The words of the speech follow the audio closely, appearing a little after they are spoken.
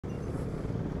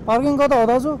Parking कता हो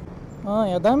दाजु?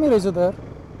 यहाँ दामी रहेछ त यार।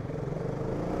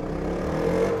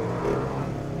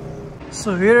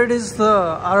 So here it is the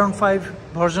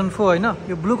R15 version 4 होइन,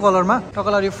 यो ब्लू कलरमा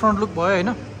टकलार यो फ्रन्ट लुक भयो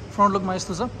होइन। फ्रन्ट लुकमा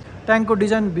यस्तो छ, ट्याङ्कको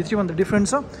डिजाइन भित्रीभन्दा डिफ्रेन्ट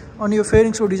छ अनि यो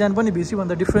फेरिङ्सको डिजाइन पनि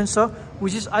भित्रीभन्दा डिफ्रेन्ट छ,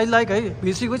 विच इज आई लाइक है।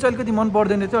 भित्रीको चाहिँ अलिकति मन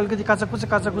पर्दैन थियो, अलिकति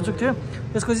काचाकुचुक थियो।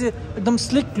 यसको चाहिँ एकदम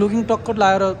स्लिक लुकिङ टक्कर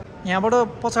लगाएर यहाँबाट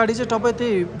पछाडि चाहिँ टप्पै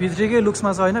त्यही भित्रीकै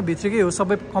लुक्समा छ होइन, भित्रीकै हो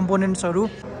सबै कम्पोनेन्ट्सहरू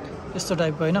यस्तो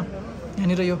टाइपको होइन।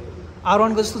 यहाँनिर यो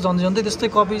R1 को जस्तो झन्डै त्यस्तै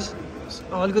कपी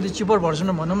अलिकति चिपर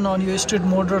भर्जनमा भनौँ न। अनि यो स्ट्रेट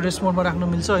मोड र रेस मोडमा राख्न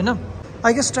मिल्छ होइन।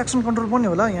 आई गेस ट्र्याक्सन कन्ट्रोल पनि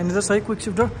होला यहाँनिर छ है, quick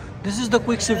sifter. This is the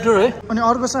quick sifter है। अनि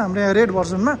अर्को छ हाम्रो यहाँ रेड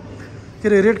भर्जनमा, के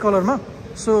अरे रेड कलरमा।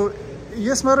 सो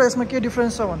यसमा र यसमा के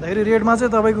डिफ्रेन्स छ भन्दाखेरि रेडमा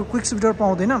चाहिँ तपाईँको क्विक सिफ्टर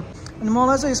पाउँदैन। अनि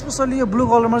मलाई चाहिँ स्पेसली यो ब्लू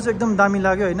कलरमा चाहिँ एकदम दामी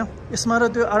लाग्यो होइन। यसमा र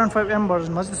त्यो R15M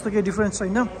भर्जनमा चाहिँ त्यस्तो केही डिफ्रेन्स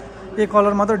छैन, यही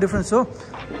कलर मात्र डिफ्रेन्स हो।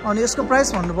 अनि यसको प्राइस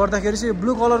भन्नुपर्दाखेरि चाहिँ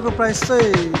ब्लू कलरको प्राइस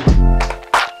चाहिँ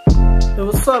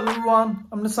What's up everyone,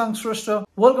 I'm Neshang Shrestha.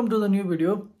 Welcome to the new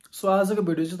video. So आजको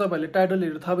भिडियो चाहिँ तपाईहरुले टाइटल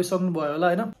हेरेर थाहा पाइसक्नु भयो होला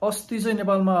हैन। अस्ति चाहिँ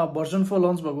नेपालमा भर्जन 4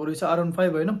 लन्च भएको रहेछ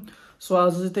R15 हैन। सो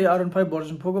आज चाहिँ त्यही R15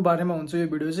 भर्जन 4 को बारेमा हुन्छ यो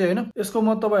भिडियो चाहिँ हैन। यसको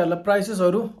म तपाईहरुलाई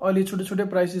प्राइसेसहरु अहिले छुटे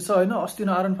प्राइसेस छ हैन। अस्ति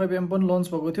नै R15M पनि लन्च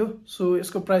भएको थियो। सो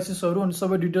यसको प्राइसेसहरु अनि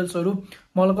सबै डिटेल्सहरु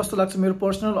मलाई कस्तो लाग्छ मेरो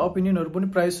पर्सनल ओपिनियनहरु पनि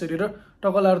प्राइस हेरेर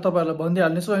टक्कलाएर तपाईहरुलाई भन्दै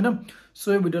हाल्ने छु हैन।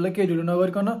 सो यो भिडियोलाई केही ढिलो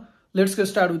नगरिकन let's get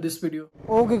start with this video.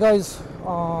 Okay guys,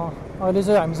 अहिले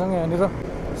चाहिँ हामीसँग यहाँनिर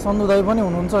सन्दु दाई पनि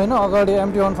हुनुहुन्छ हैन, अगाडि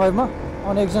MT15 मा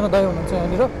अनि एकजना दाई हुनुहुन्छ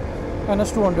यहाँनिर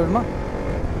NS200 मा।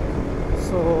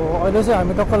 सो अहिले चाहिँ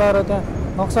हामी टक्क लाएर त्यहाँ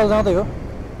नक्सल जाँदै हो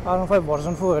R15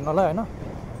 भर्जन 4 हेर्नलाई हैन।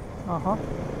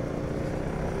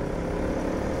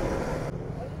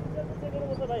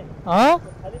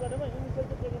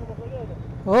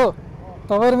 हो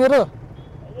तपाईहरु मेरो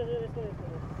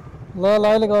ल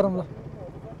अहिले गरौँ ल।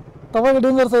 तपाईको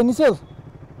डेन्जर छ इनिसियल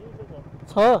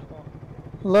छ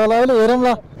ल अहिले हेरौँ ल।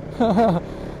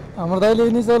 हाम्रो दाइले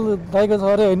इनिसियल दाइको छ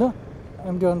अरे होइन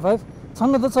MT15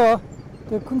 छन् त छ।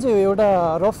 त्यो कुन चाहिँ एउटा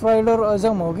रफ राइडर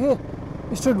एजाम हो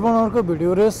कि street बनरको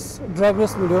video race drag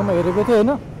race भिडियोमा हेरेको थिएँ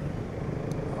होइन।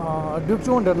 ड्युक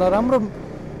 200लाई राम्रो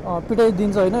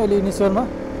पिटाइदिन्छ होइन अहिले इनिसियलमा।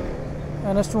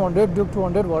 NS200 ड्युक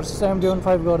 200 भर्सेस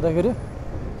MT15 गर्दाखेरि।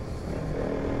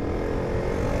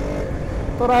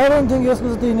 तर आई डोन्ट थिङ्क यसको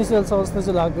जति इनिसियल छ जस्तो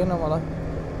चाहिँ लाग्दैन मलाई।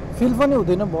 फिल पनि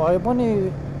हुँदैन, भए पनि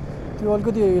त्यो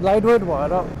अलिकति लाइट वेट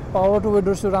भएर पावर टु वेट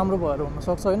रेसियो राम्रो भएर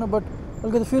हुनसक्छ होइन। बट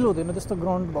अलिकति फिल हुँदैन त्यस्तो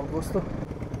ग्राउन्ड भएको जस्तो।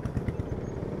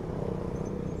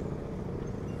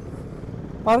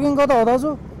 पार्किङ कता हो दाजु?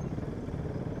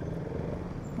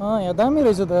 यहाँ दामी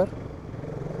रहेछ त यार।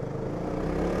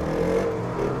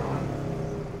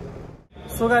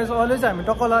 सो गाइस, अहिले चाहिँ हामी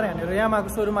टक्क लाएर यहाँनिर यामाहाको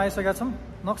सोरुम आइसकेका छौँ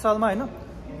नक्सालमा होइन।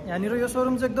 यहाँनिर यो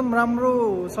सोरुम चाहिँ एकदम राम्रो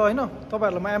छ होइन।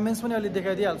 तपाईँहरूलाई म एम्बियन्स पनि अलि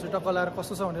देखाइदिइहाल्छु टक्क लाएर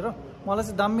कस्तो छ भनेर। मलाई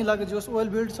चाहिँ दामी लाग्यो, जस वेल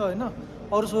बिल्ड छ होइन।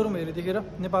 अरू सोरुम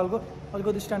हेरिदेखिर नेपालको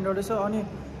अलिकति स्ट्यान्डर्डै छ। अनि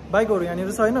बाइकहरू यहाँनिर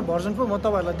छ होइन भर्जन 4 म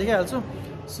तपाईँहरूलाई देखाइहाल्छु।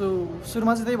 सो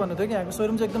सुरुमा चाहिँ त्यही भन्नु थियो कि यहाँको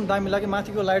सोरुम चाहिँ एकदम दामी लाग्यो।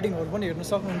 माथिको लाइटिङहरू पनि हेर्नु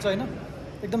सक्नुहुन्छ होइन,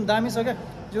 एकदम दामी छ क्या।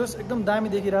 जोस् एकदम दामी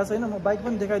देखिरहेको छ होइन। म बाइक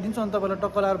पनि देखाइदिन्छु अनि तपाईँलाई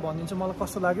टक्क लाएर भनिदिन्छु मलाई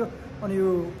कस्तो लाग्यो। अनि यो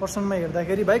पर्सनमा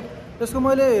हेर्दाखेरि बाइक यसको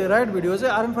मैले राइड भिडियो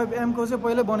चाहिँ R15M को चाहिँ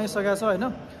पहिल्यै बनाइसकेको छ होइन।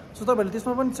 सो तपाईँहरूले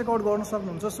त्यसमा पनि चेकआउट गर्न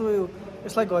सक्नुहुन्छ। सो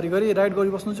यसलाई घरिघरि राइड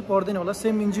गरिबस्नु चाहिँ पर्दैन होला,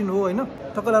 सेम इन्जिन हो होइन।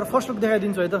 टक्क लाएर फर्स्ट लुक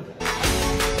देखाइदिन्छु है त।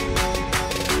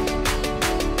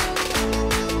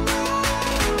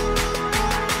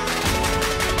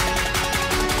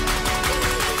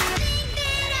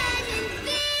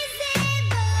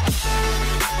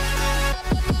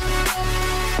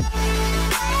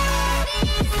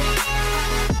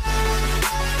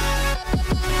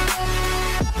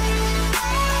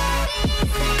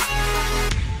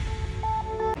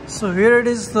 So here it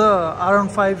is the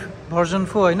R15 version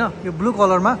 4 होइन, यो ब्लू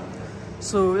कलरमा।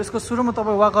 सो यसको सुरुमा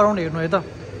तपाईँ वाकराउन्ड हेर्नु है त।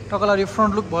 टक्कलार यो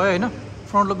फ्रन्ट लुक भयो होइन।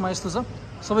 फ्रन्ट लुकमा यस्तो छ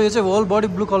सबै। यो चाहिँ होल बडी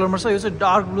ब्लू कलरमा छ। यो चाहिँ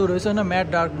डार्क ब्लू रहेछ होइन, म्याट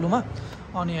डार्क ब्लूमा।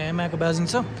 अनि यमाहाको ब्याजिङ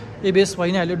छ। एबिएस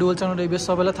भइ नै हाल्यो, डुअल च्यानल एबिएस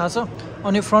सबैलाई थाहा छ।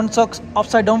 अनि फ्रन्ट चक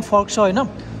अपसाइड डाउन फर्क छ होइन।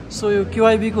 सो यो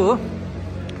QIB को हो,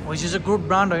 which is a good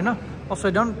brand होइन।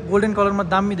 अपसाइड डाउन गोल्डन कलरमा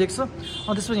दामी देख्छ।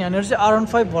 अनि त्यसपछि यहाँनिर चाहिँ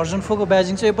R15 भर्जन 4 को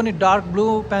ब्याजिङ छ। यो पनि डार्क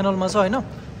ब्लू प्यानलमा छ होइन,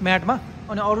 म्याटमा।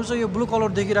 अनि अरू चाहिँ यो ब्लू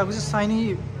कलर देखिरहेको चाहिँ साइनी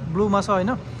ब्लूमा छ होइन।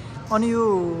 अनि यो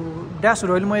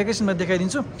ड्यासहरू अहिले म एकैछिनमा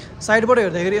देखाइदिन्छु। साइडबाट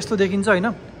हेर्दाखेरि यस्तो देखिन्छ होइन।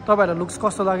 तपाईँहरूलाई लुक्स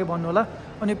कस्तो लाग्यो भन्नु होला।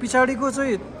 अनि पछाडिको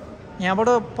चाहिँ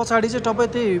यहाँबाट पछाडि चाहिँ टप्पै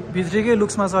त्यही भित्रीकै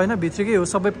लुक्समा छ होइन, भित्रीकै हो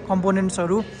सबै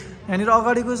कम्पोनेन्ट्सहरू। यहाँनिर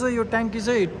अगाडिको चाहिँ यो ट्याङ्की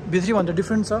चाहिँ भित्रीभन्दा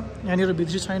डिफ्रेन्ट छ यहाँनिर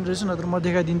भित्री छैन रहेछ नत्र म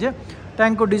देखाइदिन्थेँ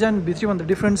ट्याङ्कको डिजाइन भित्रीभन्दा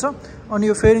डिफ्रेन्ट छ अनि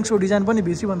यो फेरिङ्सको डिजाइन पनि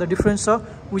भित्रीभन्दा डिफ्रेन्ट छ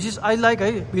विच इज आई लाइक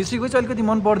है भित्रीको चाहिँ अलिकति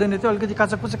मन पर्दैन थियो अलिकति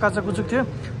काचाकुचुक थियो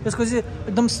यसको चाहिँ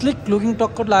एकदम स्लिक लुकिङ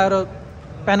टक्कर लगाएर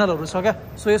प्यानलहरू छ क्या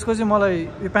सो यसको चाहिँ मलाई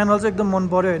यो प्यानल चाहिँ एकदम मन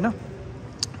पर्यो होइन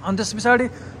अनि त्यस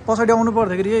पछाडि आउनु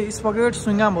पर्दाखेरि यही स्पकेट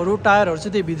स्विङ्गामहरू टायरहरू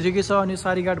चाहिँ त्यही भित्रीकै छ अनि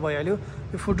सारी गार्ड भइहाल्यो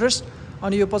यो फुटरेस्ट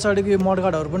अनि यो पछाडिको यो मड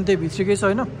गार्डहरू पनि त्यही भित्रीकै छ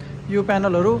होइन यो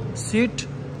प्यानलहरू सिट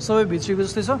सबै भित्रीको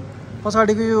जस्तै छ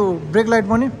पछाडिको यो ब्रेक लाइट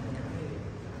पनि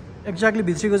एक्ज्याक्टली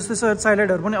भित्रीको जस्तै छ साइड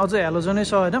लाइटहरू पनि अझै हेलोजनै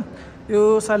छ होइन यो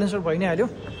साइलेन्सर भइ नै हाल्यो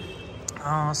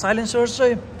साइलेन्सर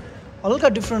चाहिँ हल्का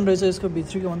डिफ्रेन्ट रहेछ यसको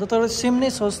भित्रीको भन्दा तर सेम नै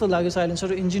छ जस्तो लाग्यो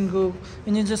साइलेन्सर इन्जिन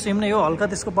चाहिँ सेम नै हो हल्का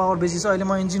त्यसको पावर बेसी छ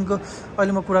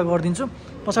अहिले म कुरा गरिदिन्छु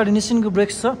पछाडि निसिनको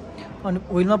ब्रेक्स छ अनि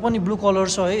व्हिलमा पनि ब्लू कलर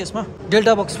छ है यसमा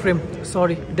डेल्टा बक्स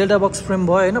फ्रेम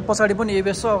भयो होइन पछाडि पनि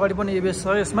एबिएस छ अगाडि पनि एबिएस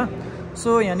छ यसमा सो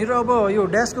यहाँनिर अब यो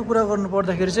ड्यासको कुरा गर्नु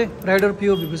पर्दाखेरि चाहिँ राइडर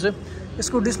पिओभीको चाहिँ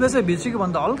यसको डिस्प्ले चाहिँ भित्रीको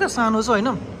भन्दा हल्का सानो छ होइन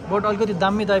बट अलिकति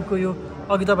दामी टाइपको यो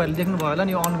अघि तपाईँहरूले देख्नुभयो होला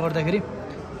नि यो अन गर्दाखेरि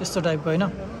यस्तो टाइपको होइन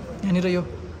यहाँनिर यो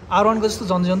R1को जस्तो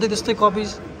झन्झन्दै त्यस्तै कपी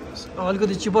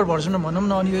अलिकति चिपर भर्जन भनौँ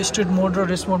न अनि यो स्ट्रिट मोड र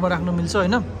रेस मोडमा राख्नु मिल्छ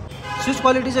होइन स्विच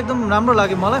क्वालिटी चाहिँ एकदम राम्रो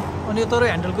लाग्यो मलाई अनि तर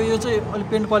ह्यान्डलको यो चाहिँ अलिक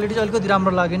पेन्ट क्वालिटी चाहिँ अलिकति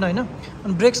राम्रो लागेन होइन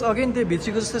अनि ब्रेक्स अगेन त्यो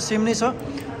भित्रीको जस्तै सेम नै छ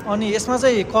अनि यसमा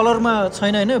चाहिँ कलरमा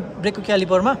छैन होइन ब्रेकको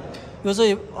क्यालिपरमा यो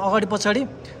चाहिँ अगाडि पछाडि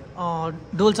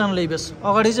डुअल च्यानल एबिएस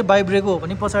अगाडि चाहिँ बाइ ब्रेक हो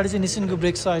भने पछाडि चाहिँ निसिनको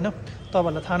ब्रेक छ होइन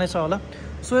तपाईँहरूलाई थाहा नै छ होला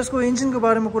सो यसको इन्जिनको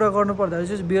बारेमा कुरा गर्नु पर्दाखेरि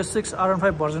चाहिँ BS6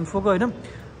 R15 भर्जन 4 को होइन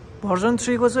भर्जन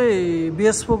 3 को चाहिँ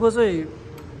BS4 को चाहिँ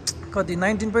कति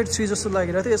 19.3 जस्तो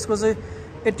लागिरहेको थियो यसको चाहिँ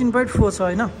 18.4 छ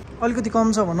होइन अलिकति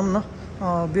कम छ भनौँ न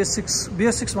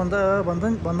BS6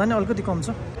 भन्दा नि अलिकति कम छ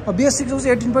BS6 को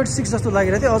चाहिँ 18.6 जस्तो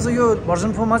लागिरहेको थियो अझ यो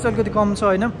भर्जन 4 मा चाहिँ अलिकति कम छ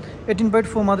होइन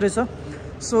 18.4 मात्रै छ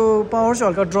सो पावर चाहिँ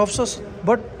हल्का ड्रप छ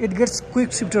but it gets quick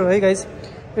sifter है guys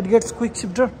it gets quick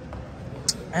sifter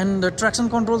and traction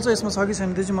control चाहिँ यसमा छ कि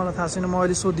छैन त्यो चाहिँ मलाई थाहा छैन म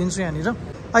अहिले सोधिदिन्छु यहाँनिर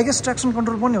आई गेस ट्र्याक्सन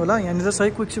कन्ट्रोल पनि होला यहाँनिर छ है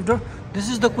quick sifter this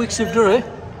is the quick sifter है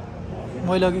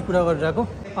मैले अघि कुरा गरिरहेको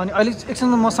अनि अहिले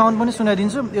एकछिनमा म साउन्ड पनि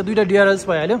सुनाइदिन्छु यो दुईवटा डिआरएल्स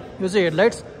भइहाल्यो यो चाहिँ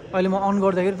हेडलाइट्स अहिले म अन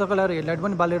गर्दाखेरि तपाईँलाई हेडलाइट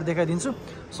पनि बालेर देखाइदिन्छु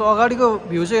सो अगाडिको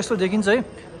भ्यू चाहिँ यस्तो देखिन्छ है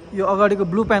यो अगाडिको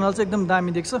ब्लू प्यानल चाहिँ एकदम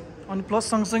दामी देख्छ अनि प्लस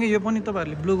सँगसँगै यो पनि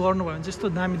तपाईँहरूले ब्लू गर्नुभयो भने चाहिँ यस्तो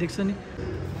दामी देख्छ नि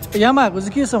यामाहाको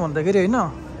चाहिँ के छ भन्दाखेरि होइन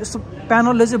यस्तो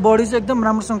प्यानलले चाहिँ बडी चाहिँ एकदम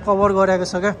राम्रोसँग कभर गरेको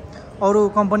छ क्या अरू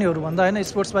कम्पनीहरू भन्दा होइन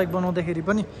स्पोर्ट्स बाइक बनाउँदाखेरि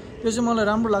पनि यो चाहिँ मलाई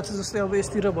राम्रो लाग्छ जस्तै अब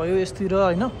यस्तिर भयो यस्तिर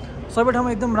होइन सबै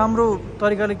ठाउँमा एकदम राम्रो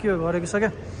तरिकाले के गरेको छ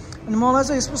क्या अनि मलाई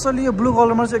चाहिँ स्पेसली यो ब्लू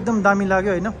कलरमा चाहिँ एकदम दामी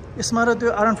लाग्यो होइन यसमा र त्यो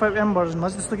R15M भर्जनमा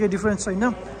चाहिँ त्यस्तो केही डिफ्रेन्स छैन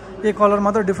यही कलर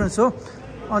मात्र डिफ्रेन्स हो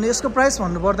अनि यसको प्राइस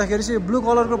भन्नुपर्दाखेरि चाहिँ ब्लू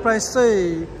कलरको प्राइस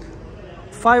चाहिँ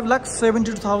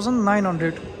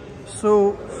 5,72,900 सो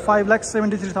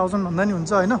 5,73,000 भन्दा नि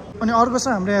हुन्छ होइन अनि अर्को छ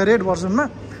हाम्रो यहाँ रेड भर्जनमा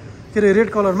के अरे रेड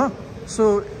कलरमा सो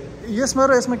यसमा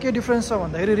र यसमा के डिफ्रेन्स छ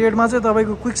भन्दाखेरि रेडमा चाहिँ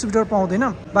तपाईँको क्विक सिफ्टर पाउँदैन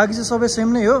बाँकी चाहिँ सबै सेम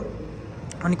नै हो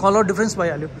अनि कलर डिफ्रेन्स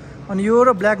भइहाल्यो अनि यो र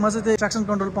ब्ल्याकमा चाहिँ त्यही ट्र्याक्सन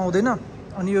कन्ट्रोल पाउँदैन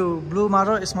अनि यो ब्लूमा र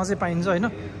यसमा चाहिँ पाइन्छ होइन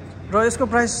र यसको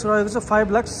प्राइस रहेको छ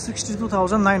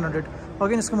 5,62,900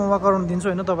 अगेन यसको म वाकराउन्ड दिन्छु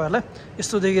होइन तपाईँहरूलाई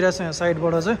यस्तो देखिरहेको छ यहाँ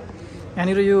साइडबाट चाहिँ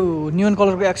यहाँनिर यो नियोन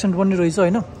कलरको एक्सेन्ट पनि रहेछ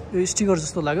होइन यो स्टिकर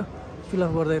जस्तो लाग्यो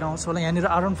फिलअप गर्दै आउँछ होला यहाँनिर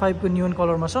R15 को नियोन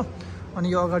कलरमा छ अनि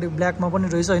यो अगाडि ब्ल्याकमा पनि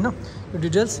रहेछ होइन यो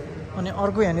डिटेल्स अनि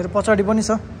अर्को यहाँनिर पछाडि पनि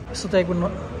छ यस्तो टाइपको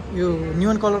यो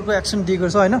नियोन कलरको एक्सेन्ट दिएको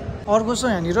छ होइन अर्को छ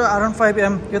यहाँनिर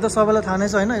R15M यो त सबैलाई थाहा नै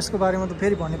छ होइन यसको बारेमा त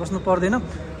फेरि भन्ने बस्नु पर्दैन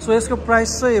सो यसको प्राइस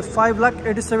चाहिँ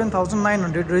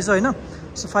 5,87,900 रहेछ होइन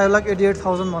सो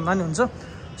 5,88,000 भन्दा नि हुन्छ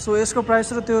सो यसको प्राइस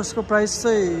र त्यसको प्राइस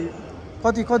चाहिँ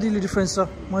कतिले डिफ्रेन्स छ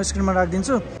म स्क्रिनमा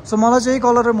राखिदिन्छु सो मलाई चाहिँ यही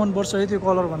कलर मनपर्छ है त्यो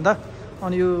कलर भन्दा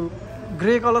अनि यो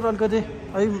ग्रे कलर अलिकति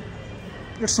है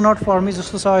इट्स नट फर मी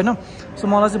जस्तो छ होइन सो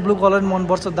मलाई चाहिँ ब्लू कलर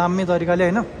मनपर्छ दामी तरिकाले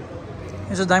होइन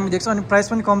यो चाहिँ दामी देख्छ अनि प्राइस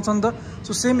पनि कम छ नि त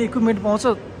सो सेम इक्विपमेन्ट पाउँछ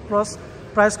प्लस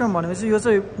प्राइस कम भनेपछि यो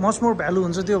चाहिँ मच मोर भ्यालु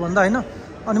हुन्छ त्यो भन्दा होइन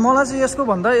अनि मलाई चाहिँ यसको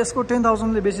भन्दा यसको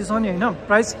 10,000ले बेसी छ नि होइन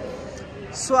price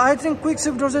so I think quick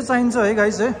sifter चाहिँ चाहिन्छ है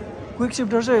गाइज है क्विक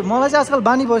सिफ्टर चाहिँ मलाई चाहिँ आजकल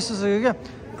बानी बसिसक्यो क्या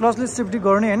क्लचले सिफ्ट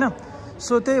गर्ने होइन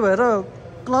सो त्यही भएर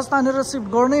क्लच तानेर सिफ्ट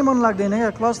गर्नै मन लाग्दैन क्या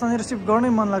क्लच तानेर सिफ्ट गर्नै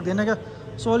मन लाग्दैन क्या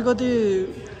सो अलिकति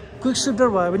क्विक सिफ्टर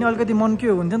भयो भने अलिकति मन के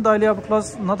हुन्थ्यो नि त अहिले अब क्लच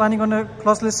नतानिकन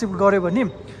क्लचले सिफ्ट गऱ्यो भने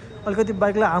अलिकति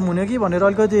बाइकलाई हार्म हुने कि भनेर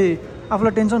अलिकति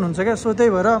आफूलाई टेन्सन हुन्छ क्या सो त्यही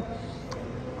भएर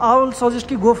आई विल सजेस्ट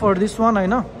कि गो फर दिस वान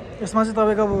होइन यसमा चाहिँ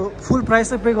तपाईँको अब फुल प्राइस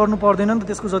चाहिँ पे गर्नु पर्दैन नि त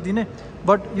त्यसको जति नै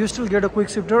but you still get a quick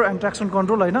sifter and traction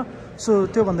control होइन सो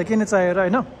त्योभन्दा के नै चाहिएर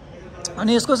होइन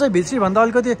अनि यसको चाहिँ भित्री भन्दा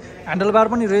अलिकति ह्यान्डल बार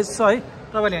पनि रेज छ है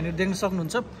तपाईँले यहाँनिर देख्न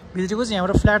सक्नुहुन्छ भित्रको चाहिँ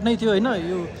यहाँबाट फ्ल्याट नै थियो होइन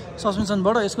यो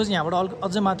सस्पेन्सनबाट यसको चाहिँ यहाँबाट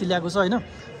अझै माथि ल्याएको छ होइन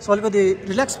सो अलिकति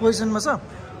रिल्याक्स पोजिसनमा छ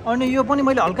अनि यो पनि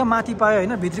मैले हल्का माथि पाएँ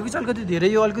होइन भित्रको चाहिँ अलिकति धेरै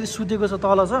यो अलिकति सुतेको छ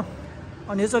तल छ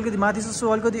अनि यो चाहिँ अलिकति माथि छ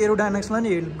सो अलिकति एरोडाइनामिक्सलाई नि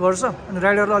हेल्प गर्छ अनि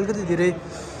राइडरलाई अलिकति धेरै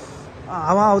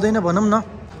हावा आउँदैन भनौँ न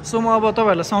सो म अब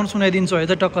तपाईँहरूलाई साउन्ड सुनाइदिन्छु है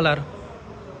त टक्क लाएर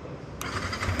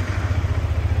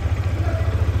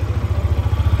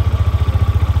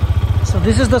so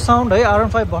this is the sound है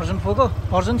R15 भर्जन 4 को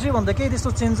भर्जन 3 भन्दा केही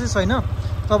त्यस्तो चेन्जेस छैन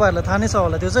तपाईँहरूलाई थाहा नै छ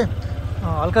होला त्यो चाहिँ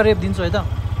हल्का रेप दिन्छु है त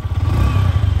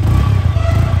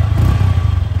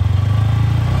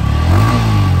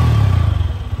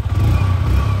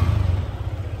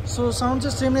सो साउन्ड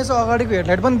चाहिँ सेम नै छ अगाडिको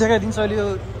हेडलाइट पनि देखाइदिन्छ अहिले यो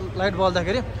light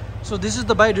बल्दाखेरि so this is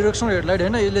the by डिरेक्सनल headlight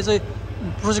होइन यसले चाहिँ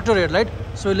प्रोजेक्टर हेडलाइट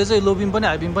सो यसले चाहिँ लो बिम पनि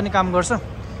हाई बिम पनि काम गर्छ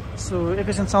सो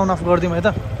एकैछिन साउन्ड अफ गरिदिउँ है त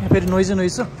यहाँ फेरि नोइजै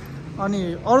नोइज छ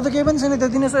अनि अरू त केही पनि छैन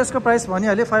त्यति नै छ यसको प्राइस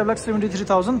भनिहालेँ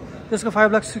 5,73,000 त्यसको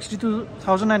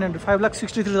 5,62,900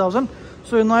 5,63,000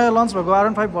 सो यो नयाँ लन्च भएको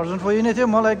R15 भर्जन 4 यही नै थियो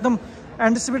मलाई एकदम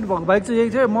एन्टिसिपेट भएको बाइक चाहिँ यही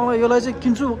थियो मलाई यसलाई चाहिँ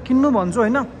किन्नु भन्छु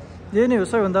होइन यही नै हो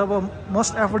सबैभन्दा अब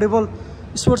मोस्ट एफोर्डेबल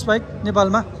स्पोर्ट्स बाइक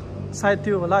नेपालमा सायद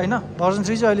त्यो होला होइन भर्जन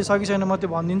 3 चाहिँ अहिले छ कि छैन म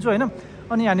त्यो भनिदिन्छु होइन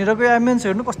अनि यहाँनिरको एम्बियन्स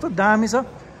हेर्नु कस्तो दामी छ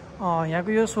यहाँको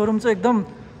यो सोरुम चाहिँ एकदम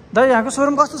दाइ यहाँको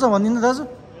सोरुम कस्तो छ भनिदिनु दाजु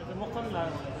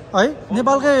है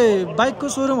नेपालकै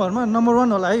बाइकको सोरुमहरूमा नम्बर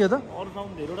 1 होला है यो त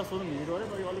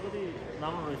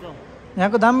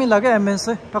यहाँको दामी लाग्यो एम्बियन्स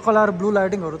चाहिँ टक्क लाएर ब्लू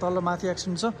लाइटिङहरू तल माथि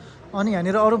एक्सन छ अनि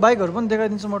यहाँनिर अरू बाइकहरू पनि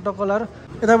देखाइदिन्छु म टक्क लाएर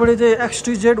यतापट्टि चाहिँ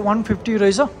XTZ 150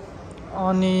 रहेछ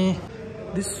अनि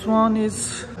this one is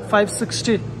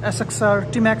 560 SXR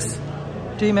T-Max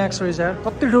रहेछ यार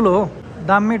कति ठुलो हो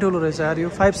दामी ठुलो रहेछ यार यो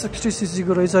 560cc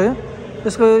को रहेछ है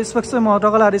यसको स्पेक्स चाहिँ म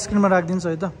टक्क लाएर स्क्रिनमा राखिदिन्छु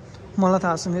है त मलाई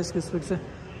थाहा छैन यसको स्पेक्स चाहिँ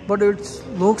बट इट्स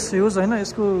लुक्स ह्युज होइन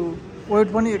यसको वेट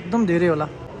पनि एकदम धेरै होला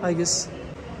आई गेस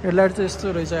हेडलाइट चाहिँ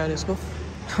यस्तो रहेछ यार यसको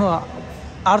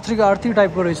R3 को R3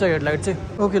 टाइपको रहेछ हेडलाइट चाहिँ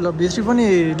ओके ल V3 पनि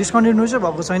डिस्कन्टिन्यू चाहिँ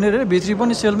भएको छैन अरे V3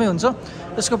 पनि सेलमै हुन्छ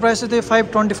यसको प्राइस चाहिँ त्यही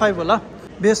 525 होला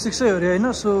बेस 6 अरे होइन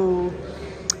सो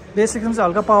बेस 6 चाहिँ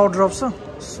हल्का पावर ड्रप छ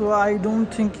सो आई डोन्ट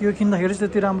थिङ्क यो किन्दाखेरि चाहिँ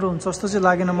त्यति राम्रो हुन्छ जस्तो चाहिँ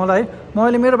लागेन मलाई है म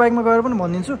अहिले मेरो बाइकमा गएर पनि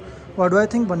भनिदिन्छु वाट डु आई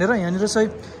थिङ्क भनेर यहाँनिर चाहिँ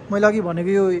मैले अघि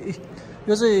भनेको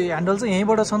यो चाहिँ ह्यान्डल चाहिँ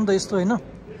यहीँबाट छ नि त यस्तो होइन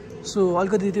सो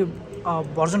अलिकति त्यो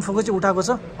भर्जन 4 को चाहिँ उठाएको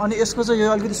छ अनि यसको चाहिँ यो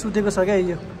अलिकति सुतेको छ क्या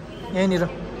यो यहीँनिर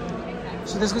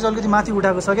सो त्यसको चाहिँ अलिकति माथि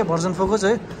उठाएको छ क्या भर्जन 4 को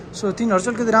चाहिँ सो तिनीहरू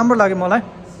चाहिँ अलिकति राम्रो लाग्यो मलाई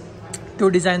त्यो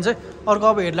डिजाइन चाहिँ अर्को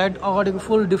अब हेडलाइट अगाडिको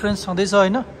फुल डिफ्रेन्स छँदैछ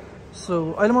होइन सो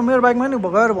अहिले म मेरो बाइकमा नि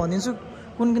गएर भनिदिन्छु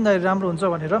कुन किन्दाखेरि राम्रो हुन्छ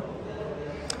भनेर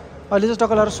अहिले चाहिँ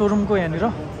टक्क लाएर सोरुमको यहाँनिर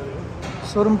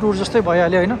सोरुम टुर जस्तै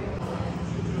भइहाल्यो होइन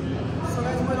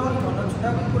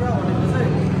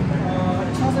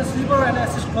स्लिपर एन्ड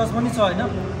एसिस्ट क्लच पनि छ होइन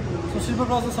सो स्लिपर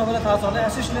क्लच चाहिँ सबैलाई थाहा छ होला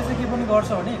एसिस्टले चाहिँ के पनि गर्छ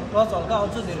भने क्लच हल्का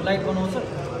अझ धेरै लाइट बनाउँछ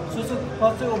सो चाहिँ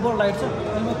क्लच चाहिँ ओभर लाइट छ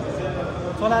अनि म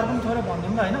चलाएर पनि थोरै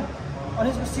भनिदिउँ न होइन अनि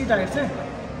यसको सिट हाइट चाहिँ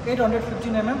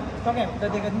 815 mm टक्कै हामीलाई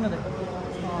देखाइदिनु न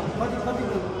कति कति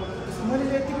मैले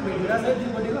चाहिँ यतिको भेटिरहेको छ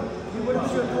दुईपट्टिको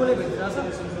चाहिँ टोले भेटिरहेको छ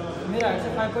मेरो हाइट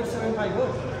चाहिँ 5.75 हो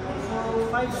सो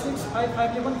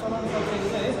 5.655 ले पनि चलाउनु सक्छ यो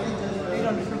चाहिँ है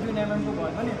 815 mm को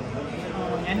भयो भने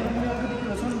यहाँनिर पनि अलिकति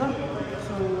ठुलो छ नि त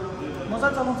सो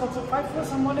मजाले चलाउनु सक्छ 5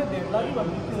 सम्मले भेट्ला कि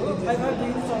भन्ने हो 5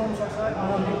 देखि चलाउनु सक्छ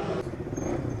आरामले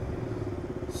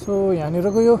सो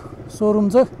यहाँनिरको यो सोरुम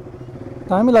चाहिँ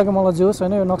दामी लाग्यो मलाई जे होस्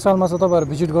होइन यो नक्सालमा छ तपाईँहरू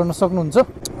भिजिट गर्न सक्नुहुन्छ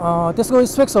त्यसको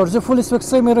स्पेक्सहरू चाहिँ फुल स्पेक्स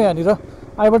चाहिँ मेरो यहाँनिर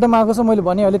आइबटमा आएको छ मैले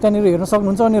भनिहालेँ त्यहाँनिर हेर्न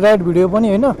सक्नुहुन्छ अनि राइड भिडियो पनि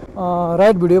होइन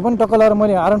राइड भिडियो पनि टक्क लाएर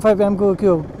मैले R15M को के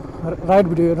हो राइड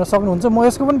भिडियो हेर्न सक्नुहुन्छ म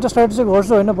यसको पनि टेस्ट राइड चाहिँ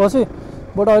गर्छु होइन पछि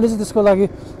बट अहिले चाहिँ त्यसको लागि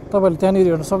तपाईँहरूले त्यहाँनिर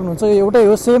हेर्न सक्नुहुन्छ एउटै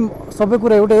हो सेम सबै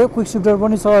कुरा एउटै हो क्विक सिफ्टर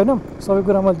पनि छ होइन सबै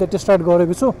कुरा मैले त्यहाँ टेस्ट राइड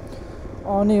गरेको छु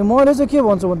अनि मैले चाहिँ के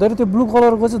भन्छु भन्दाखेरि त्यो ब्लू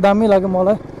कलरको चाहिँ दामी लाग्यो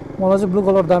मलाई चाहिँ ब्लू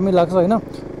कलर दामी लाग्छ होइन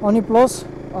अनि प्लस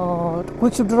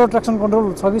क्विक सिफ्टर र ट्र्याक्सन कन्ट्रोल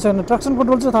छ कि छैन ट्र्याक्सन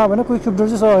कन्ट्रोल चाहिँ थाहा भएन क्विक सिफ्टर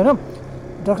चाहिँ छ होइन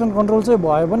ट्र्याक्सन कन्ट्रोल चाहिँ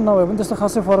भयो पनि नभए पनि त्यस्तो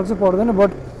खासै फरक चाहिँ पर्दैन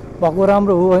बट भएको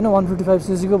राम्रो हो होइन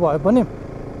 155cc को भए पनि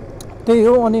त्यही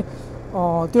हो अनि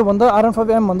त्योभन्दा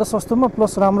R15M भन्दा सस्तोमा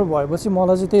प्लस राम्रो भएपछि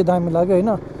मलाई चाहिँ त्यही दामी लाग्यो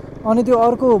होइन अनि त्यो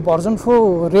अर्को भर्जन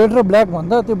 4 रेड र ब्ल्याक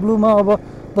भन्दा त्यो ब्लूमा अब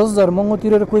 10,000 महँगो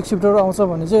तिरेर क्विक सिफ्टर आउँछ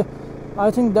भने चाहिँ I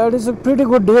think that is a pretty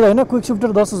good deal होइन क्विक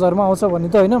सिफ्टर 10,000 मा आउँछ भने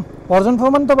त होइन भर्जन 4 मा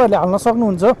पनि तपाईँहरूले हाल्न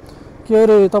सक्नुहुन्छ के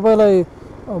अरे तपाईँलाई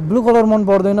ब्लू कलर मन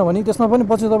पर्दैन भने त्यसमा पनि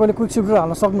पछि तपाईँले क्विक सिफ्टर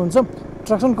हाल्न सक्नुहुन्छ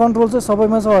ट्र्याक्सन कन्ट्रोल चाहिँ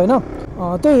सबैमा छ होइन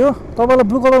त्यही हो तपाईँलाई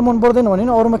ब्लू कलर मन पर्दैन भने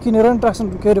अरूमा किनेर पनि ट्र्याक्सन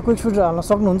के अरे क्विक सिफ्टर हाल्न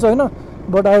सक्नुहुन्छ होइन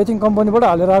बट आई थिङ्क कम्पनीबाट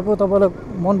हालेर आएको तपाईँलाई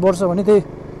मनपर्छ भने त्यही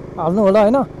हाल्नु होला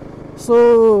होइन सो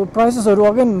प्राइसेसहरू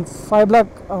अगेन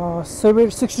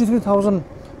 5,63,000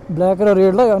 ब्ल्याक र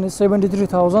रेडलाई अनि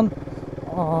 73,000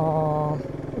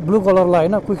 ब्लू कलरलाई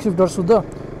होइन क्विक सिफ्टर शुद्ध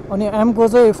अनि एमको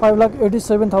चाहिँ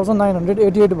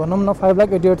 5,87,988 भनौँ न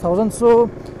 5,88,000 सो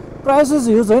प्राइस इज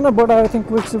ह्युज होइन but I think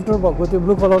quick sifter भएको त्यो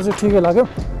ब्लू कलर चाहिँ ठिकै लाग्यो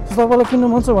सो तपाईँलाई किन्नु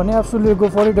मन छ भने एब्सोल्युटली गो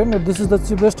फर इट होइन this is the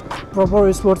cheapest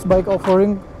proper sports bike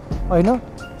offering होइन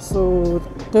सो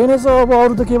त्यही नै छ अब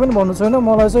अरू त केही पनि भन्नु छैन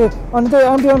मलाई चाहिँ अनि त्यो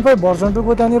MT-15 भर्जन 2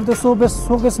 को त्यहाँनिर त्यो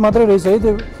सोकेस मात्रै रहेछ है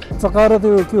त्यो चक्का र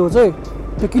त्यो के हो चाहिँ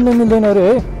त्यो किन्न मिल्दैन अरे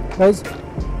है गाइज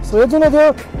सो यति नै थियो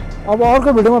अब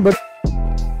अर्को भिडियोमा भेट